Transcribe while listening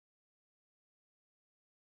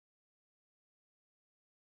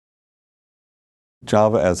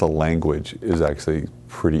Java as a language is actually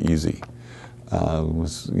pretty easy,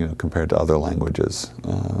 compared to other languages.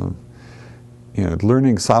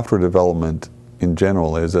 Learning software development in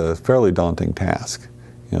general is a fairly daunting task.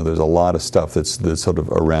 There's a lot of stuff that's sort of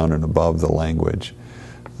around and above the language.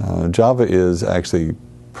 Java is actually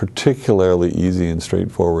particularly easy and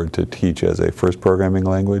straightforward to teach as a first programming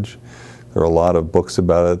language. There are a lot of books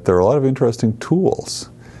about it. There are a lot of interesting tools.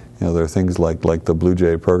 There are things like the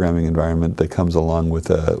BlueJ programming environment that comes along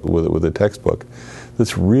with a textbook.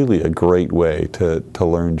 That's really a great way to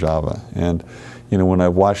learn Java. And when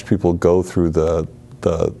I've watched people go through the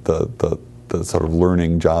sort of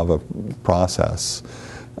learning Java process,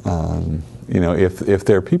 if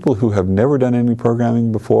there are people who have never done any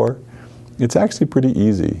programming before, it's actually pretty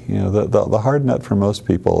easy. The hard nut for most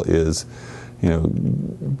people is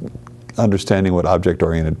understanding what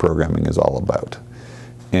object-oriented programming is all about.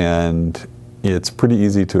 And it's pretty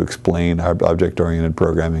easy to explain object-oriented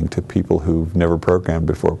programming to people who've never programmed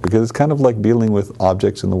before, because it's kind of like dealing with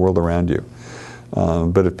objects in the world around you.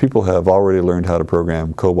 But if people have already learned how to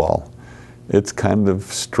program COBOL, it's kind of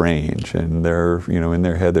strange, and they're, in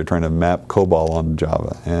their head they're trying to map COBOL onto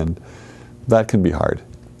Java, and that can be hard.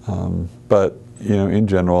 But in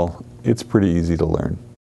general, it's pretty easy to learn.